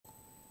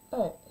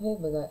Alright, hey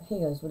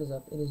guys, what is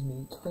up? It is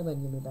me, Toyman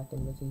Gamer, back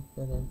in with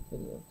another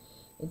video.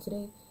 And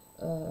today,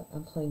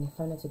 I'm playing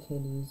Five Nights at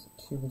Candy's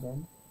Tube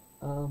again.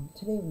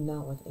 Today I'm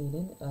not with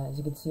Aiden. As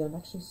you can see, I'm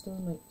actually still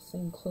in my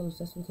same clothes.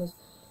 That's because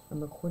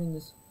I'm recording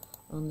this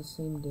on the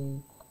same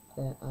day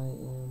that I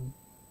am,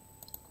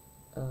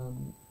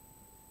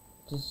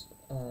 the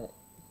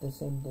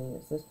same day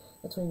as this.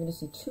 That's why you're gonna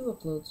see 2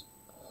 uploads,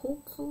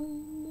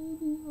 hopefully,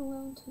 maybe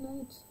around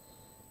tonight.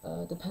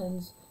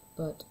 Depends,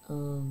 but,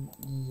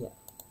 yeah.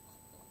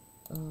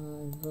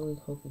 I really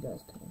hope you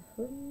guys can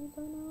hear me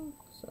by now.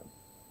 So,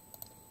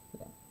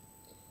 yeah.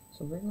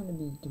 So we're going to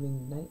be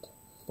doing night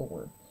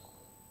 4.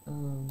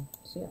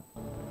 So yeah.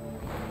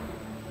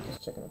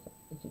 Just checking if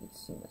you can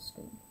see my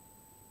screen.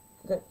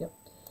 Okay, yep.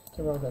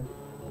 Okay, we're all good.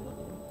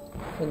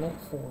 Okay, night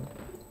 4.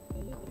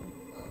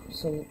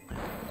 So,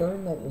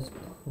 third night was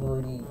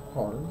pretty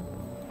hard.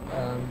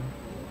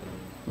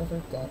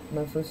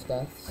 My first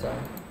death, so...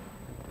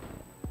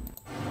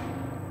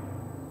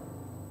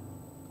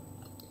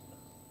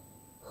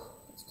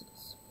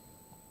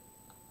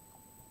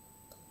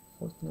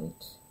 Fourth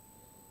night.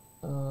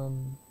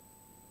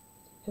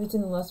 Have you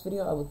seen the last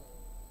video? I would,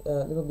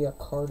 it'll be a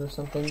card or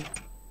something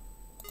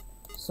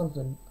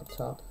up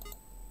top,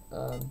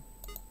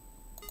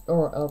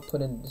 or I'll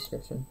put in the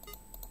description.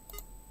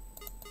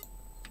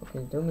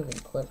 Okay, they're moving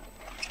quick.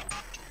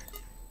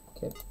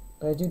 Okay,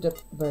 but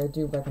I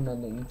do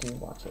recommend that you do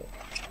watch it.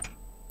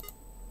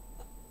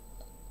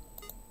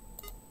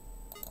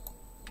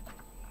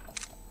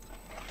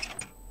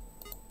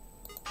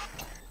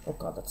 Oh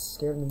god, that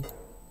scared me.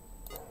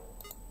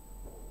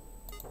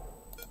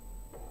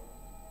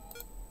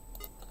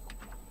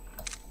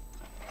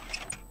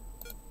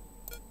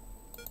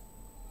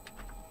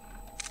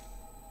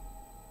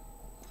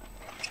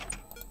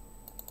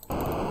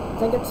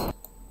 Dang it!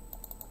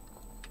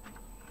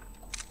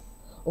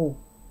 Oh.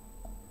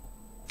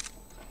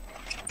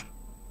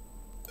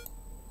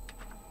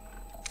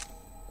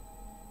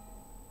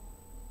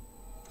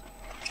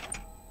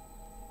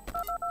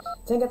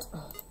 Dang it!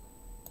 Oh.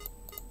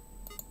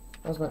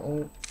 That was my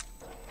own.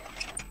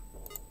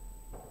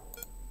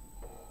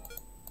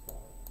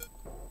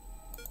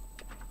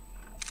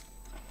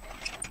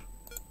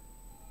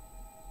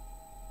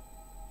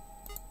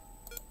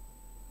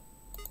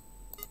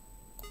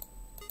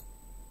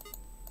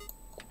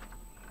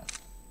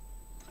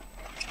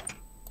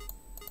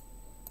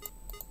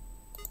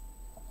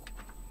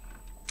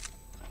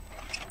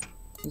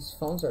 These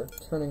phones are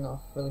turning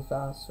off really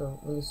fast or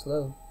really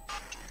slow.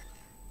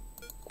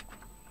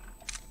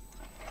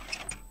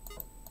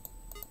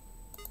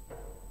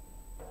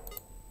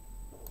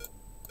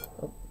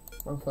 Oh,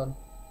 wrong phone.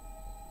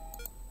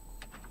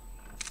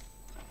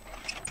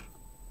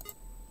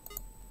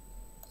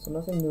 So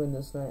nothing new in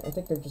this night. I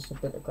think they're just a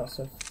bit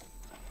aggressive.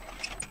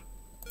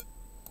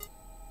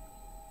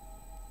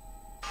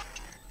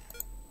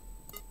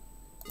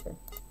 Okay.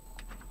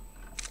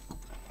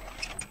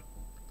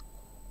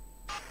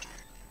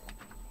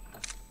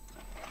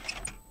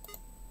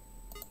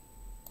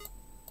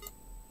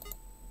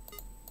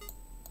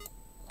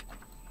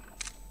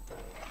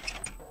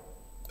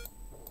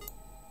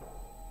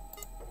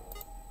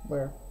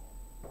 Where?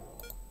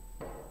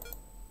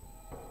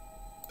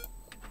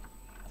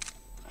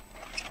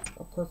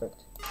 Oh,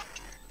 perfect.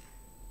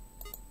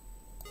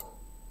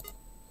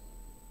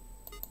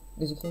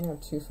 Because you can't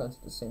have 2 phones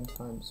at the same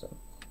time, so...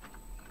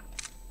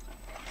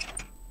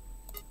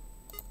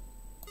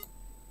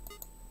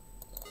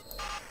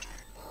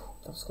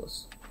 That was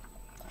close.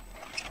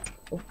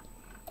 Oh.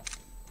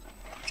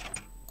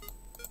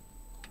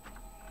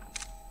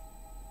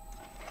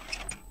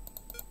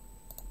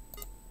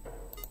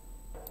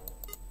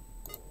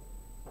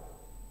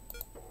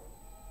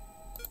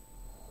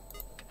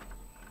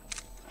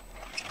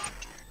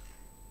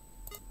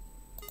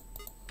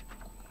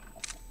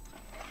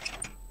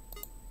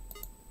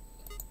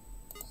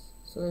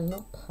 So there's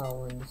no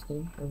power in this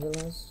game, I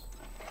realized.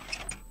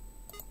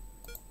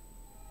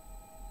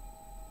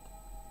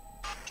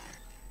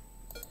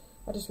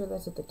 I just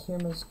realized that the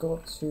cameras go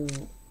up to,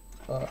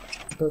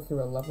 go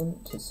through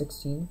 11 to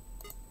 16.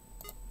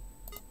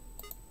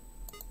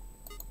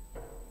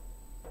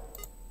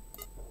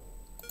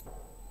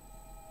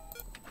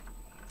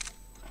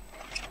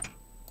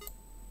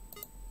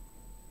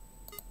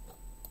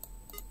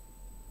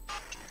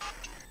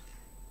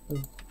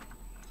 Ooh.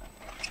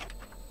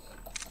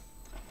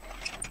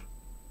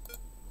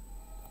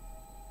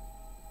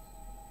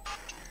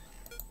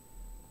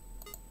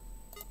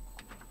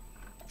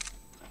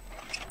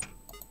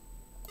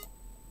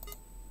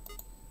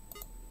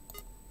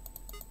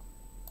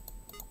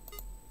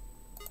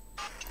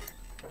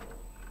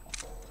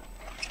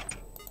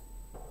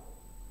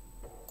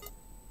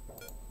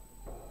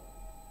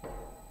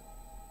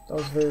 That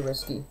was very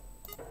risky.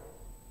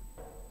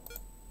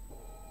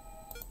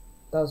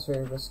 That was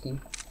very risky.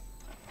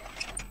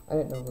 I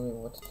didn't know really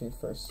what to do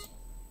first.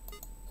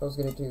 If I was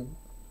gonna do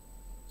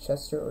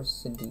Chester or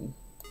Cindy.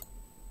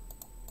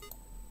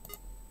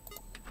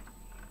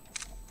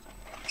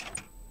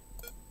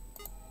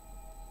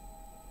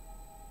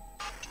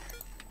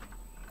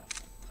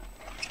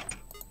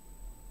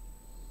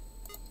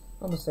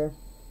 Almost there.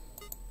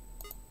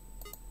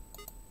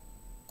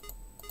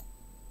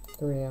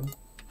 3 a.m.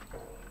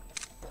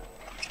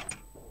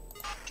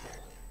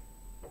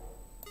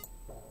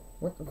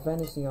 What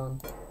event is he on?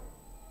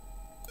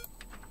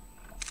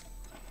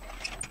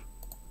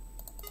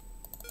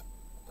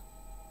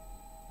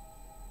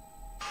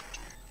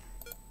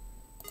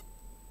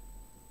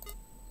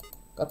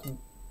 Got them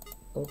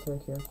both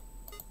right here.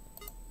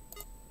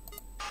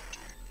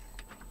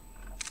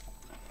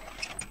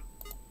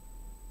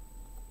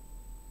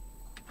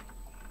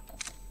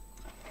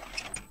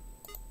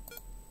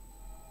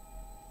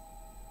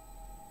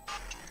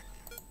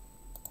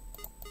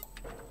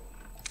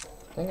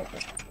 Dang it.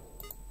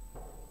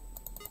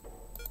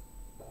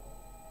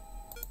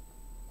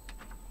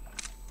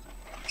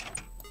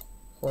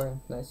 4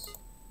 a.m. Nice.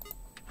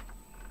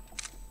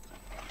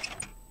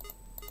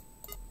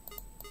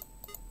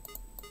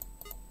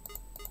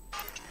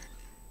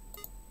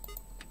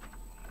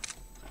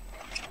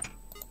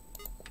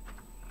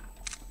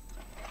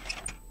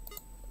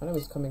 I know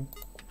he's coming.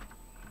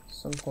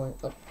 Some point.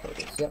 Oh, there it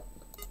is. Yep.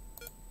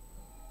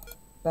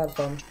 Bad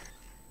fun.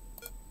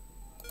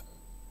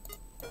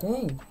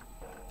 Dang.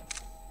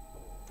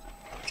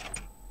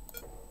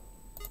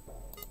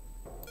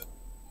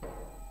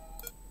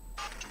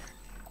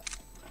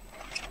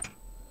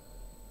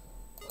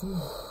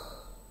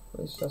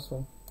 Really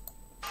stressful.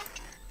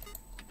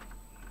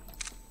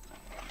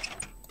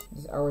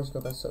 These hours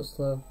go by so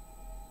slow.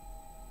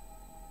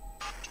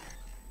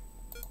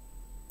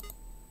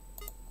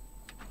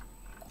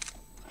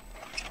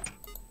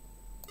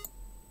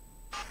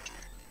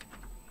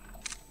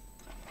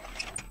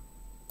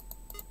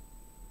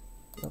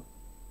 Oh.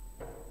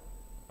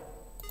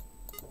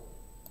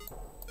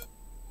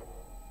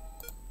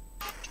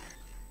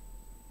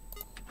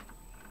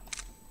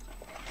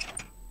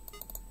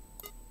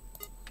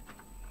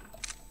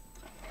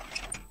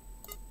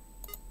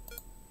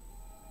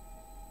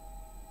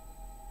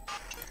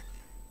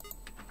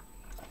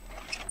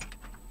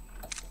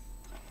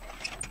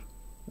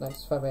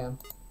 Nice, 5 a.m.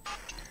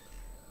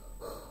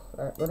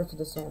 Alright, right after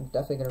this, I'm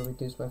definitely gonna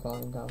reduce my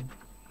volume down.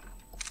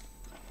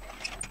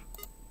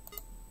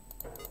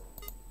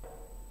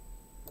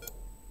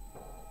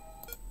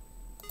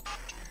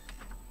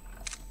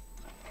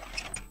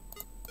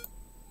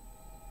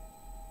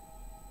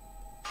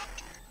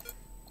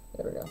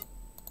 There we go.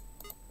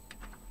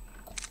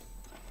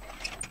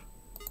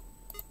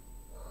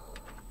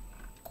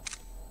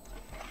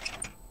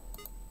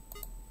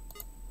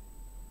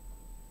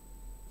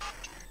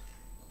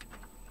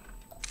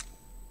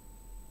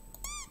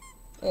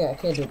 Yeah, I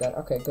can't do that.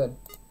 Okay, good.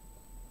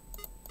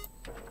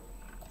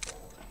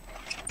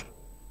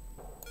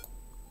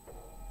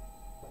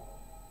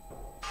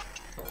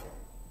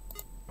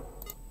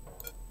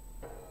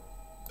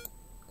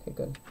 Okay,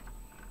 good.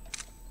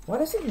 Why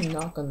does he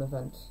knock on the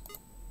vent?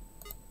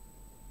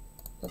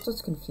 That's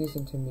what's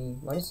confusing to me.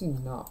 Why does he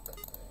knock?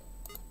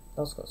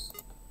 That was close.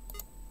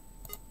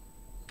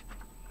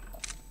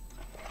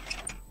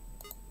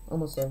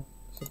 Almost there.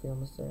 Should be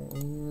almost there.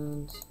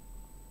 And...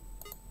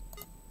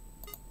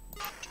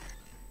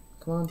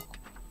 come on.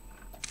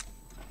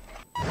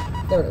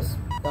 There it is.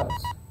 Got it.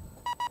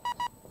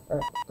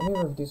 Alright, let me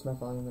reduce my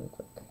volume really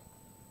quick.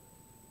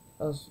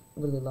 That was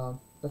really loud.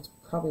 That's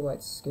probably why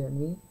it scared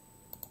me.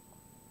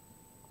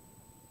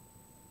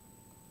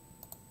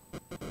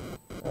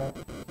 Alright.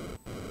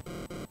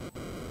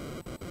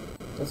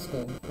 This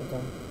game,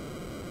 okay.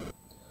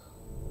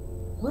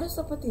 What is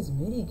up with these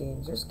mini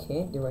games? There's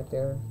candy right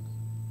there.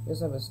 He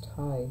doesn't have his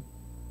tie.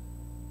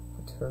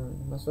 Return.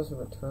 Am I supposed to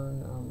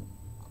return,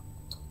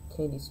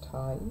 Candy's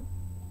tie?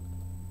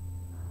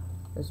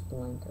 There's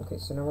blank. Okay,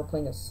 so now we're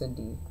playing as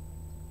Cindy.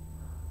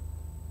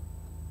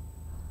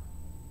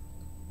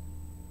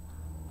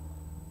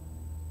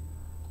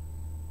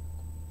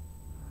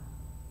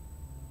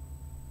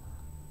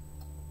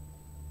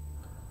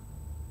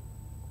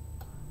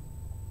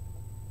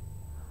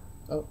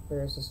 Oh,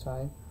 there's his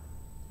tie.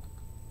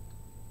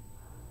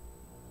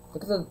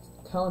 Look at the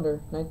calendar,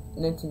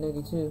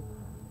 1992.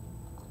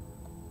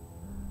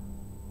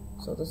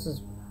 So this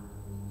is...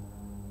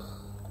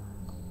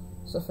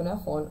 so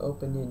FNAF 1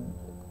 opened in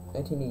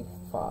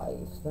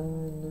 1985,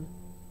 then...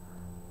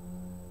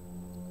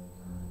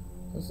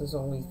 this is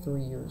only 3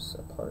 years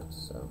apart,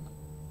 so...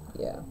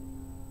 yeah.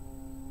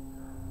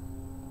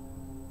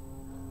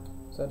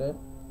 Is that it?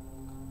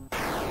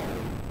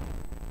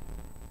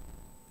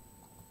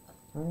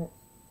 Alright.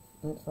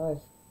 Night 5.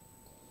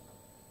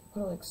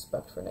 What do I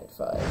expect for Night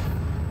 5?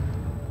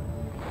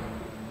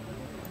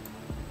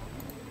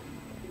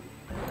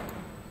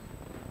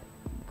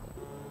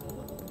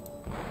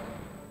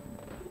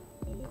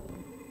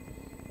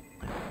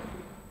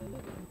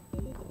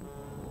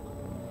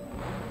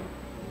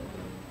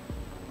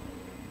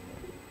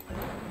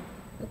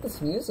 Look at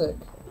this music.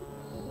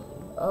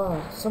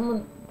 Oh,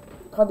 someone...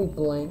 probably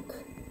blank.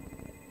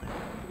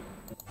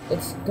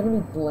 It's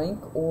gonna be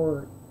blank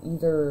or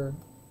either...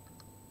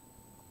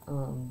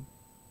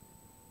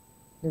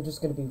 they're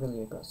just gonna be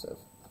really aggressive.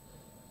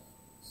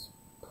 It's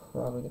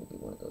probably gonna be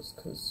one of those,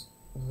 because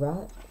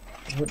rat?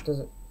 What does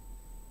it?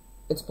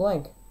 It's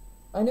blank.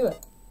 I knew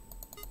it.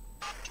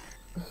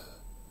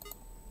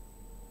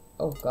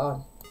 Oh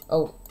god.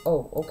 Oh,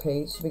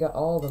 okay, so we got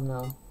all of them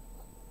now.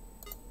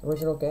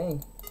 Original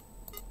gang.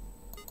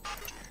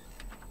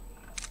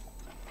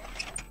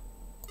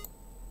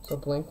 So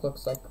blank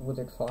looks like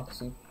Withered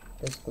Foxy,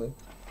 basically.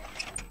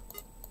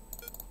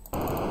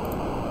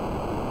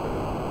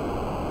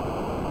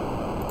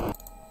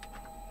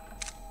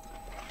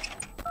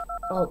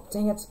 Oh,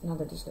 dang it. Now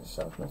they're just gonna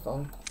shut off my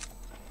phone.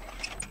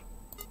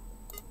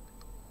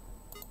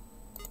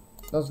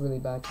 That was really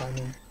bad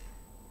timing.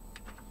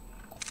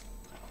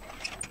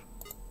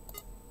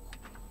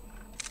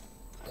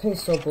 Okay,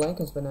 so blank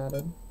has been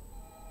added.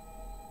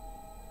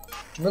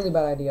 Really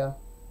bad idea.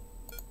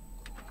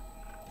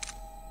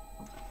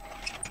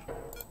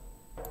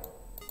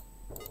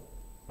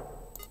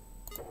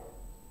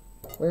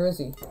 Where is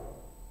he?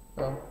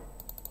 Oh.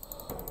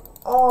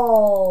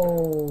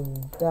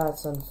 Oh,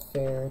 that's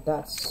unfair.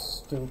 That's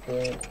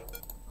stupid.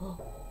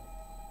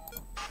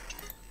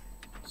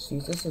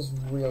 Jeez, this is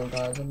real,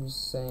 guys. I'm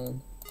just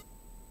saying.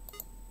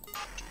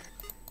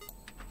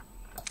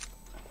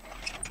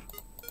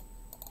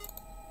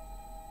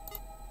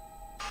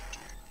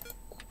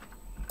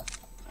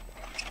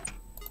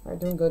 Alright,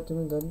 doing good,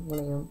 1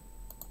 a.m.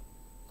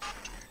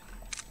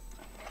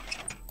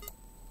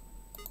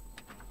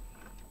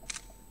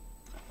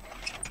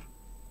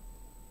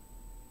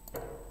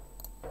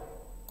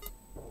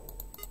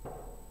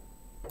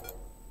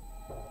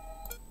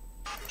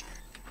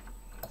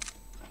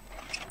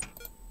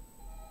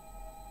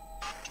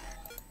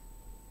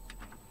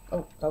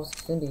 Oh, that was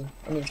Candy.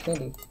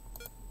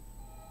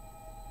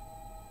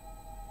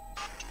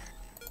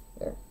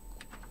 There.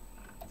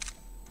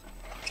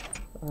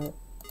 Alright,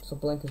 so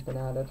blank has been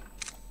added.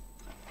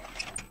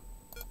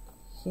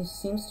 He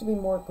seems to be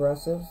more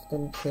aggressive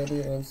than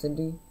Candy and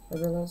Cindy, I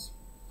realize.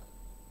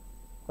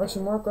 Or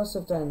actually, more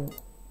aggressive than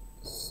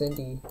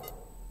Cindy.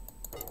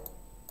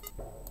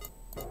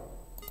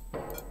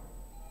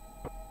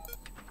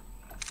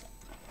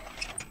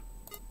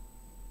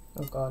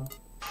 Oh god.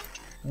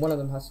 One of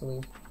them has to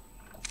leave.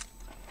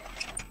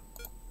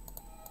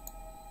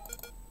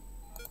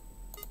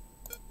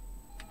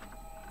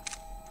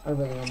 I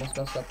really almost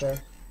messed up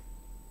there.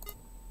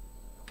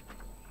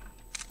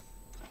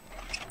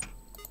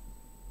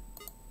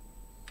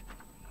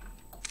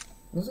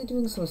 I'm really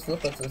doing some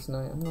slip-ups this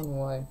night. I don't know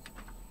why.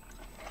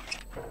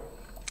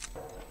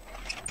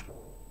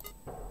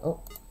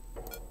 Oh.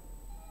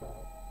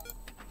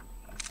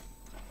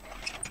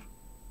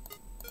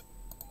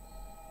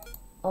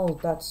 Oh,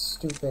 that's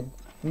stupid.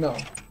 No.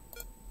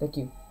 Thank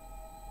you.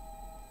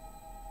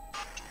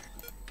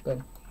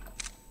 Good.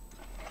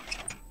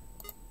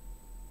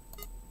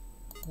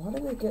 Why do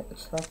they get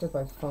attracted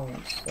by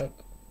phones? Like,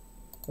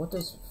 what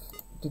does...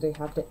 Do they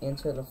have to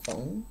answer the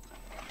phone?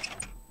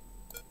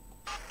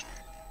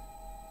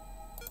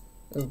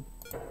 Ooh.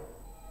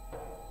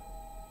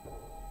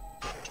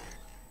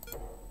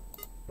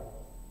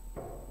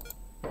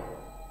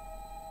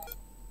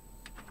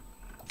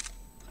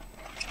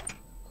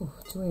 Ooh,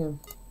 2 a.m.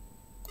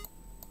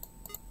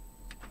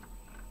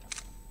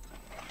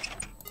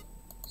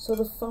 So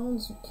the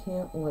phones, you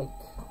can't, like,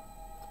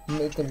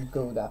 make them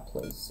go that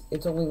place.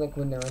 It's only, like,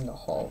 when they're in the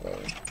hallway.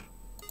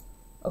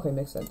 Okay,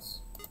 makes sense.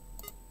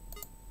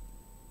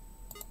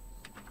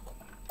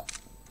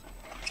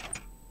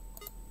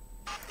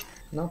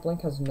 Now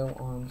blank has no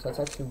arms. That's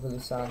actually really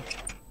sad.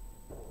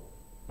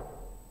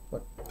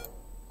 What?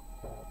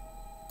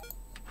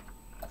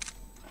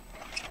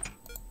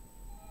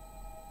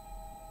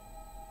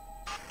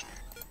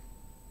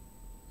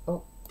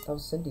 Oh, that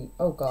was Cindy.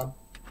 Oh god.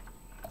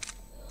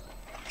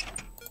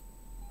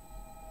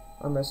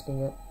 I'm risking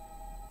it.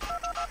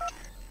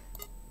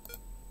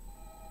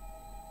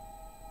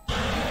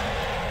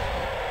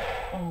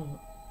 Oh.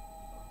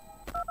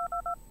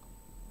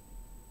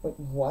 Wait,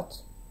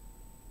 what?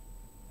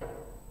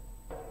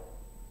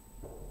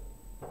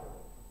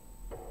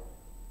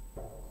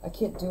 I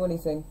can't do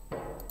anything.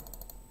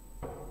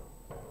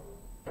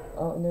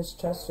 Oh, and there's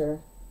Chester.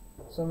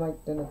 So am I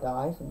gonna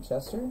die from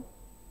Chester?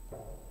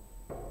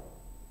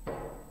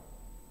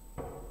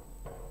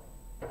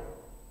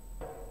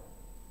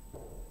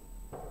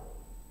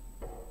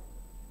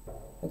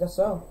 I guess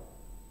so.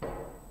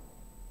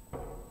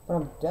 But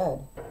I'm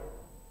dead.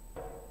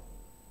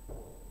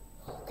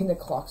 Can the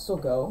clock still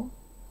go?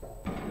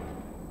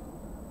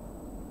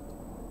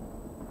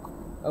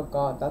 Oh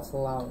god, that's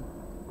loud.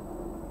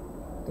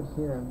 I can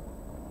hear him.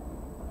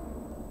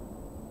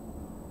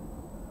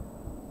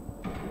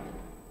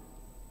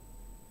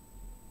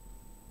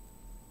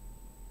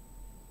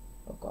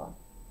 Oh god.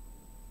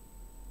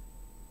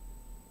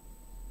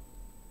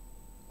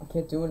 I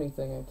can't do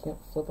anything. I can't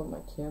flip up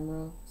my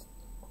camera.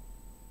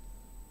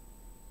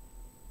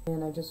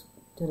 And I just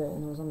did it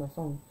and it was on my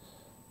phone.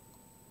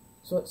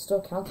 So it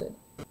still counted.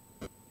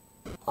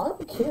 I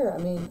don't care. I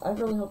mean, I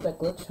really hope that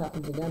glitch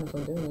happens again if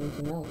I'm doing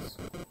anything else.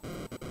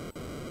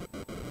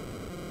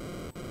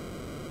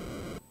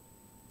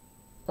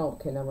 Oh,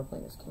 okay, now we're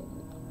playing as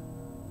Candy.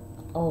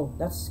 Oh,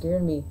 that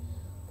scared me.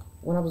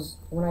 When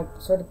I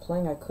started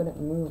playing, I couldn't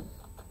move.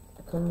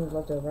 I couldn't move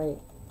left or right.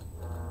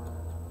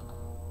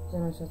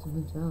 Then I just had to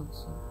move down.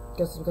 So I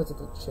guess it's because of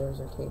the chairs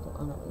or table. I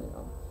don't really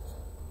know.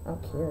 I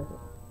don't care.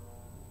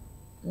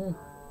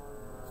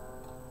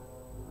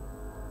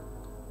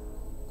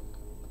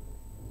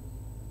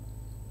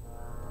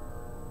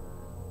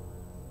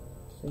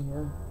 So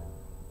yeah.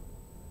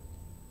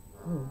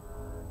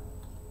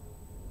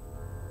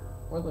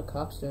 What are the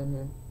cops doing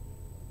here?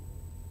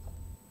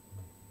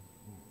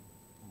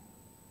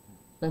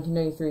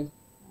 1993.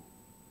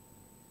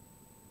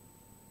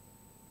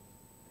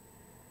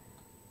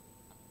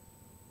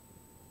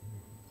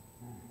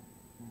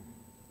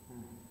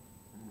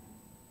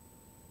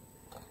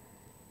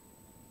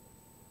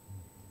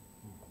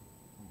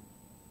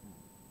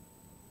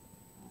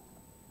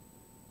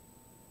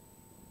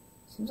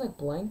 Seems like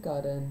Blank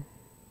got in.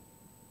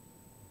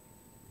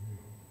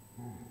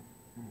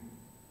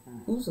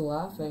 Who's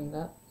laughing?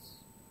 That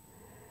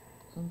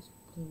sounds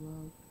pretty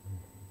loud.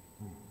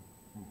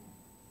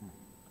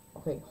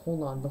 Okay,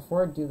 hold on.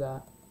 Before I do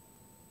that...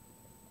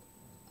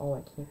 Oh,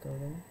 I can't go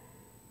there.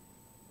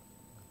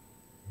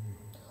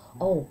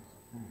 Oh!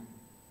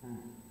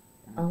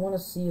 I want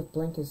to see if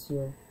Blank is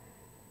here.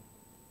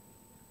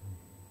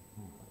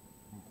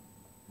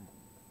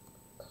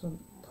 Because I'm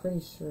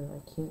pretty sure I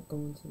can't go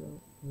into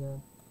the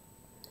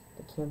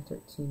Camp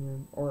 13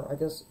 room. Or I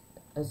guess,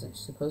 as it's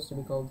supposed to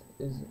be called,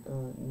 is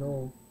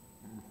Noel.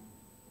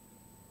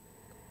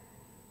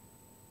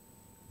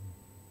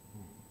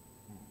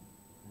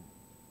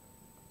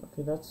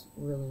 Okay, that's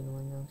really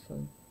annoying,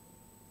 actually.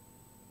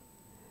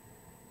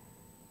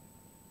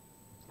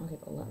 Okay,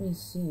 but let me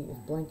see if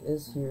Blank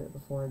is here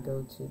before I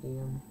go to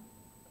the,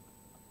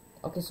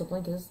 Okay, so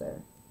Blank is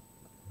there.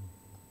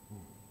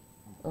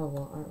 Oh,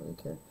 well, I don't really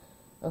care.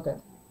 Okay.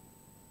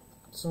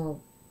 So,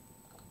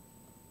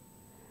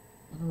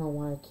 I don't know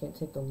why I can't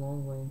take the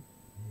long way.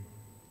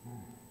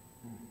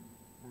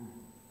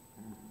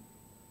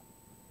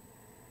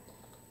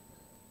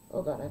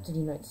 Oh god, I have to do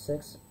night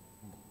 6.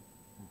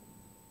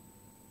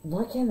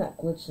 Why can't that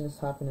glitch just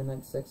happen in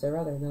night 6? I'd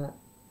rather not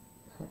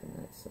happen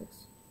night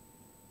 6.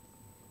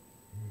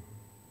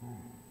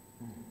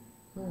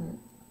 Alright.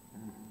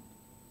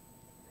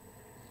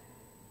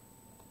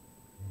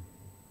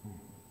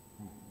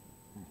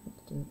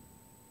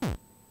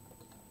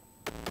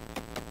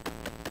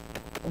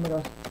 Oh my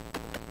god.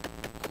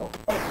 Oh,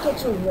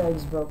 get your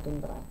legs broken,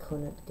 but I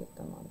couldn't get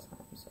them on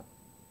time, so.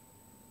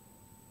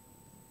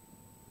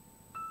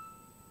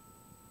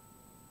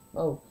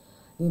 Oh,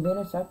 the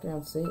abandoned factory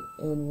on St.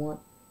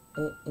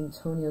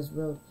 Antonio's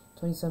Road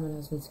 27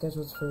 has been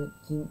scheduled for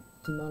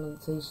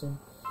demonetization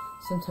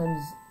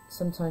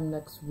sometime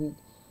next week.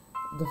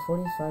 The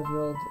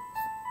 45-year-old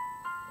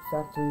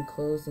factory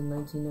closed in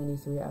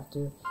 1993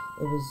 after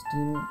it was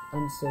deemed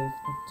unsafe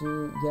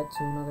due yet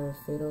to another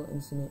fatal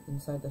incident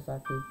inside the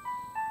factory.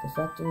 The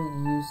factory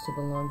used to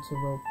belong to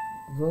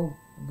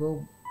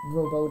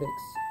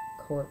Robotics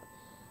Corp,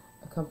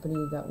 a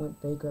company that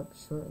went bankrupt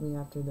shortly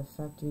after the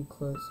factory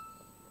closed.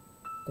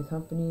 The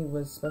company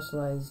was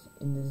specialized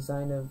in the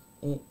design of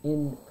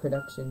in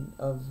production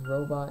of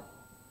robot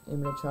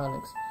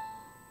animatronics.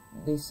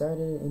 They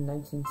started in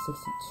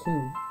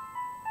 1962,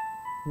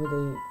 where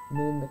they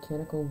made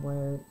mechanical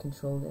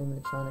wire-controlled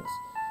animatronics,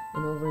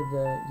 and over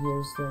the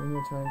years their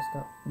animatronics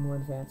got more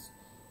advanced.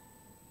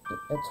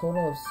 A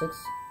total of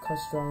 6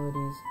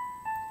 casualties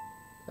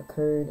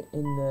occurred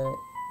in the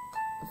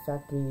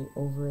factory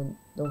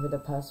over the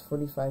past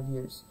 45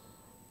 years.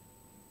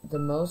 The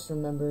most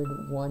remembered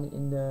one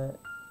in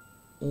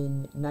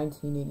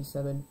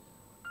 1987,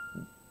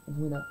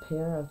 when a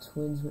pair of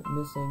twins went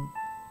missing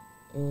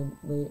and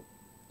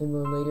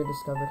were later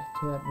discovered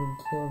to have been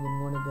killed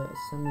in one of the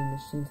assembly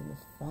machines in the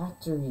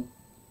factory.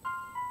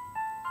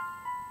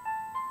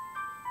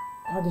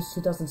 August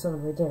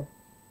 2007, right there.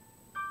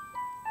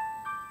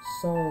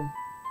 So,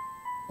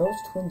 those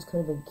twins could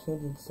have been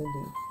Candy and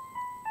Cindy.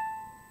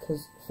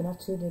 Because FNAF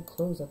 2 did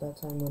close at that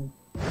time when...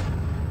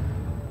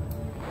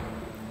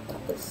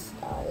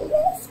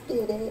 Let's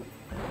get it.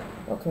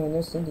 Okay, and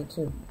there's Cindy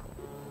too.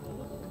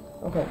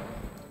 Okay,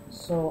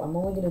 so I'm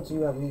only gonna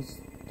do at least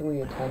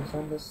 3 attempts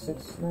on this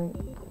 6th night,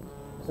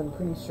 because I'm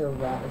pretty sure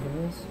Rat is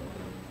in this.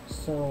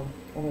 So,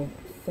 I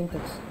think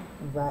it's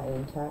Rat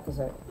and Cat, because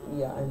I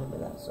remember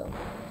that, so.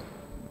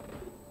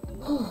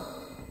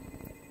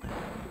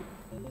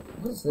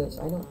 What is this?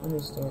 I don't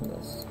understand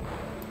this.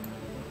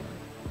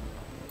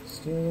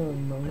 Stereo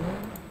mono?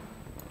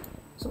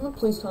 Someone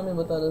please tell me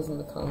what that is in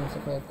the comments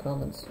if I have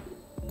comments.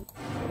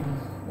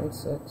 Night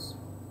 6.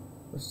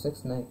 Or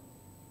 6th night.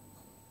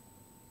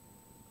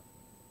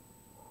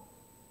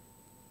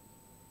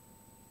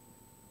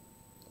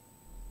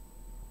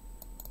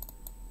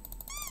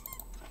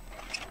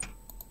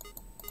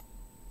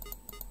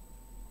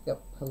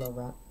 Yep, hello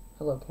Rat.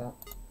 Hello Cat.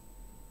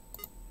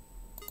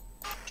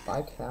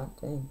 Bye Cat,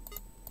 dang.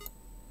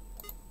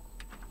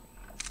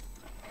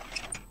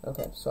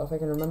 Okay, so if I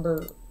can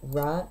remember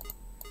Rat.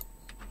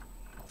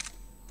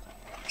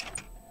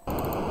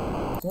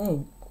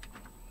 Dang.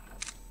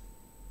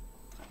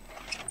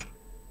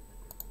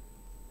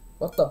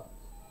 What the?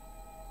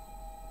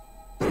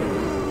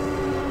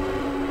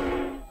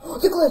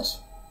 The glitch!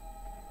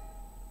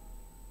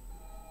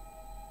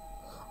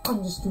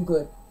 I'm just too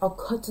good. I'll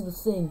cut to the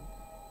thing.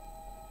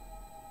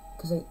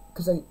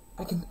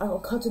 I'll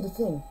cut to the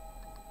thing.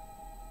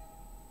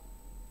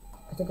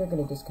 I think I'm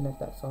gonna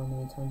disconnect that phone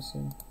anytime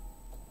soon.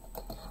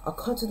 I'll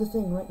cut to the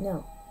thing right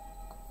now.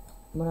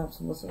 I'm gonna have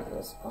to listen to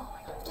this. Oh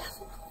my god, yes!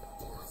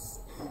 Yes!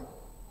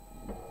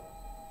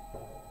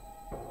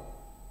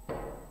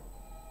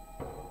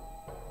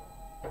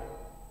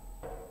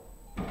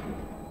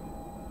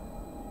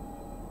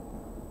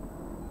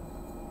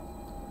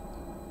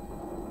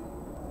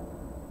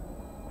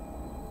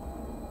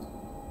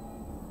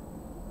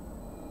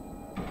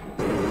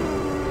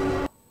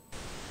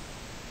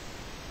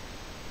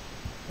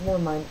 Never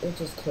mind, it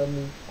just killed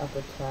me at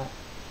the cat.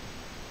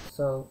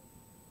 So,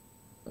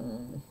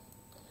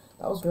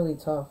 that was really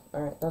tough.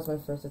 Alright, that was my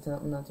first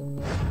attempt. I'm not doing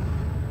it.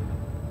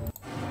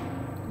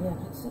 Yeah,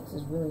 Night 6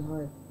 is really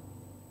hard.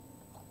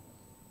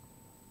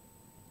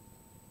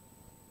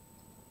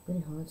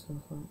 Pretty hard so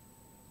far.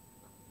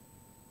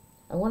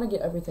 I want to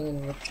get everything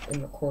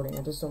in recording.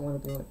 I just don't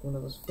want to be like one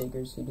of those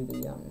fakers who do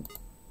the,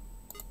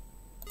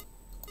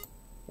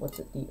 what's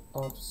it, the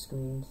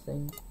off-screen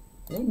thing.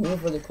 They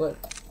move really quick.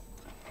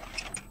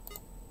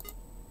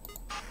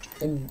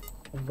 And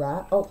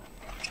oh,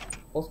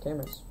 both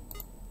cameras.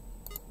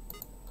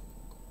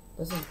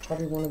 This is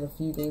probably one of the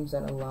few games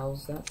that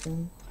allows that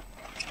thing.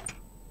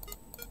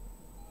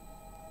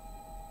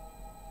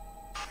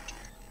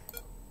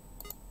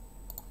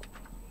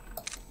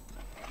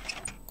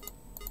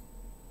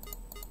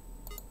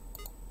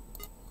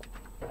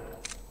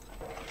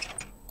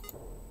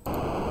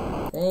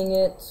 Dang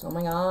it, oh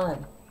my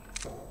god.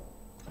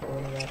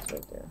 Oh, that's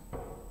right there.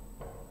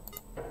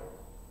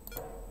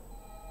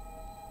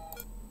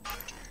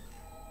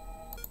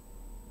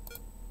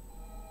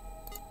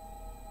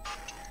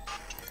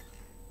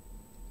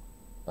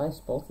 Nice,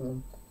 both of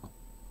them.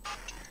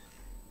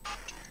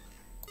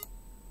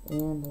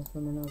 And both of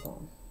them are now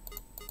gone.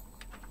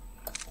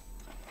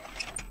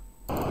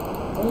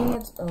 Dang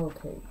it.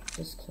 Okay,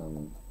 just kill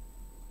me.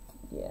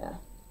 Yeah.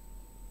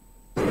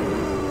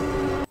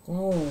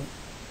 Dang.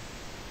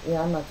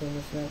 Yeah, I'm not doing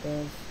this tonight,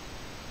 guys.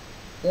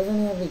 He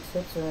doesn't have any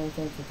tricks or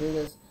anything to do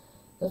this.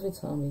 Definitely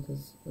tell me,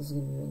 because this is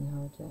going to be really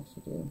hard to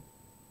actually do.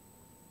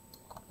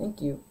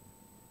 Thank you.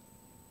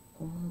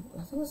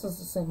 I think this is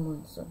the same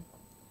one, so...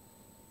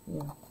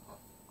 yeah.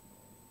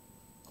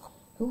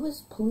 Who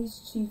is Police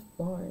Chief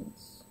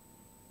Barnes?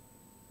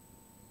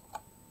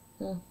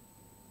 Huh.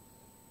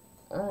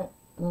 Alright,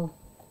 well.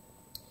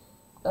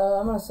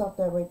 I'm gonna stop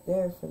that right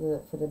there for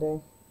the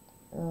day.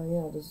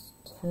 Yeah, it is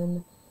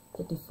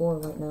 10:54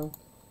 right now.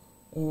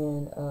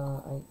 And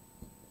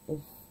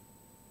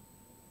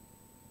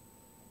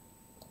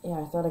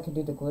I thought I could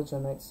do the glitch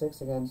on Night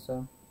 6 again,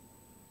 so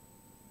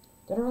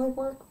didn't really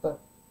work, but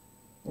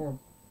yeah.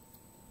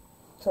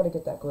 Try to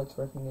get that glitch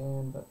working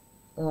again, but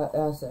it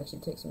has to actually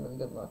take some really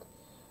good luck.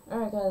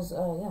 Alright guys,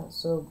 yeah,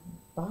 so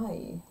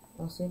bye.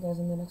 I'll see you guys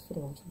in the next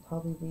video, which will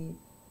probably be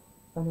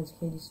Final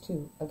Fantasy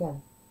 2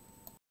 again.